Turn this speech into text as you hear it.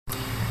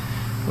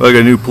I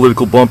got a new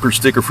political bumper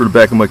sticker for the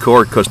back of my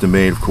car, custom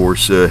made, of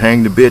course.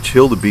 Hang the bitch,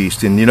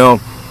 HILDABEAST. And you know,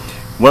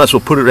 might as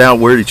well put it out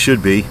where it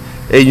should be.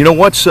 Hey, you know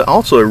what?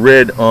 Also, I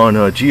read on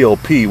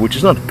GLP, which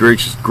is not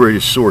the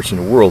greatest source in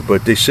the world,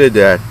 but they said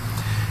that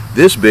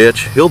this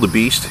bitch,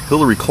 HILDABEAST,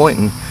 Hillary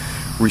Clinton,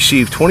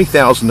 received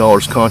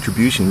 $20,000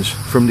 contributions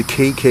from the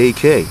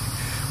KKK,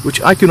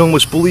 which I can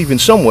almost believe in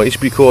some ways,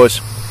 because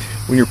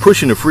when you're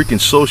pushing a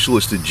freaking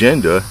socialist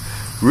agenda,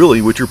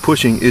 really what you're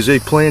pushing is a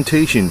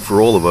plantation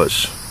for all of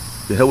us.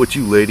 The hell with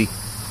you, lady.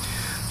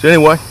 So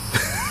anyway,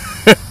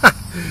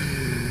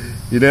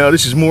 you know,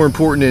 this is more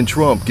important than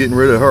Trump getting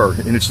rid of her,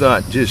 and it's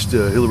not just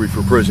Hillary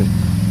for president.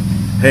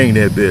 Hang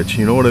that bitch,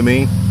 you know what I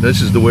mean?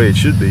 This is the way it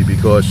should be,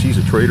 because she's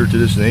a traitor to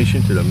this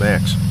nation to the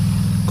max,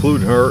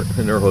 including her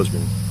and her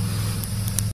husband.